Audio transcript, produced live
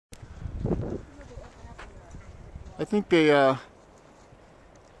I think they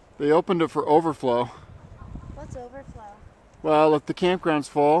opened it for overflow. What's overflow? Well, if the campground's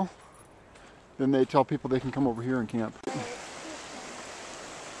full, then they tell people they can come over here and camp.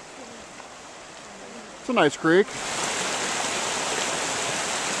 It's a nice creek.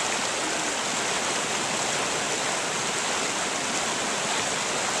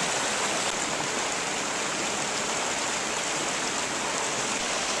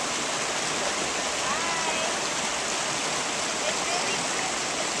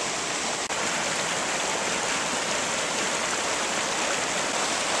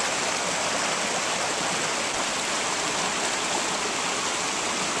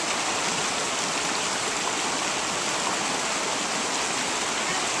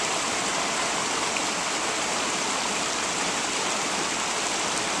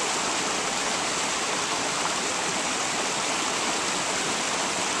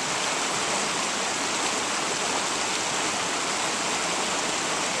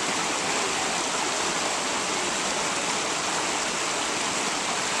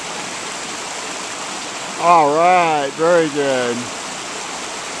 All right, very good.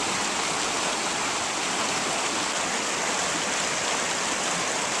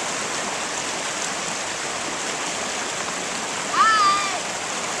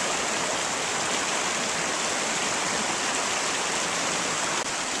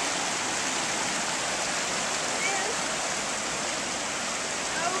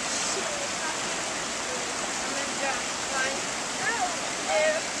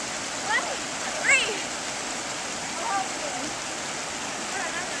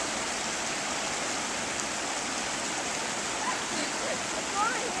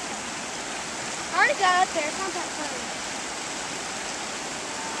 I already got up there. It's not that fun.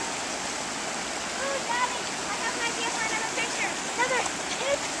 Oh, Daddy, I have an idea for another picture. Another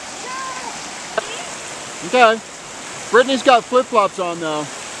picture. Okay. Brittany's got flip-flops on though. You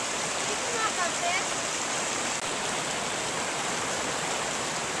can walk up there.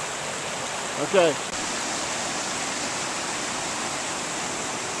 Okay.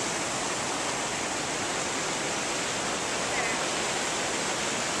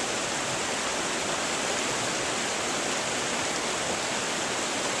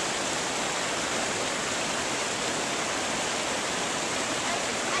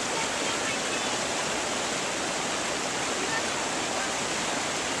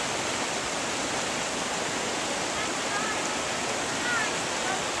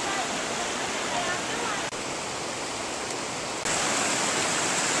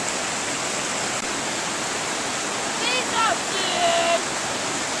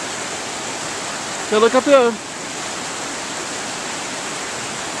 Okay, look up there.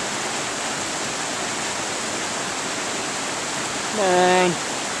 Man,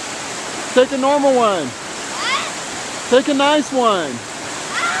 take a normal one. What? Take a nice one.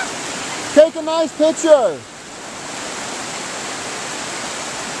 Ah. Take a nice picture.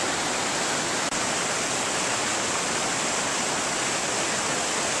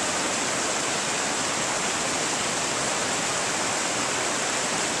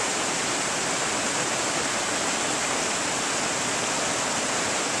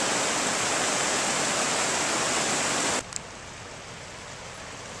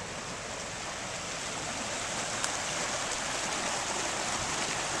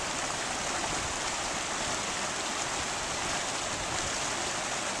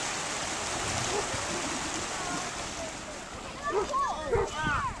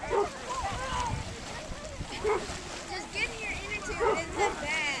 Just getting your inner tube isn't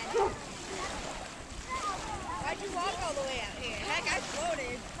bad. Why'd you walk all the way out here? Heck, I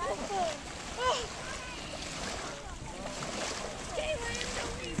floated. Caitlin,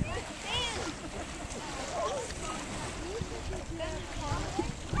 don't leave me.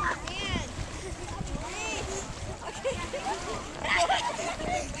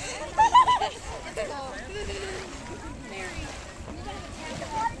 Mary.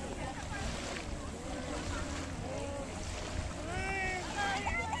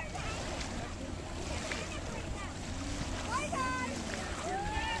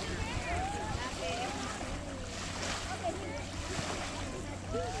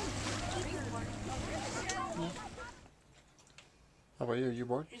 How about you? You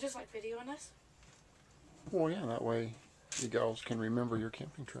bored? You just like videoing us? Well, yeah, that way you girls can remember your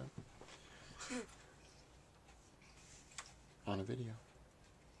camping trip on a video.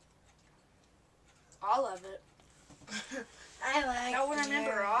 All of it. I like I would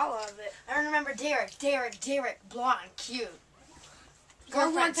remember all of it. I remember Derek, blonde, cute.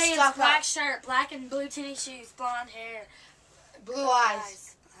 Girlfriend Girlfriend pants, stuck black up, shirt, black and blue tennis shoes, blonde hair, blue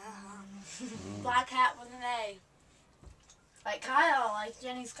eyes. Uh-huh. Black hat with an A. Like Kyle, like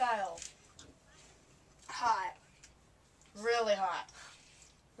Jenny's Kyle. Hot. Really hot.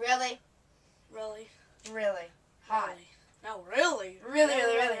 Really? Really? Really. Hot. Really. No, really. Really,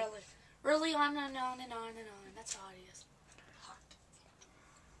 really, really. Really on and on and on and on. That's how it is.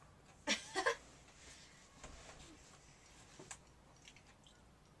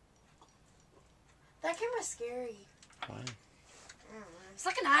 That camera's scary. Why? It's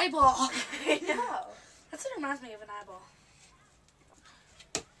like an eyeball. I know. That's what reminds me of an eyeball.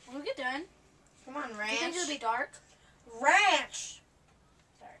 When we get done, Come on, do you Ranch. think it'll be dark? Ranch!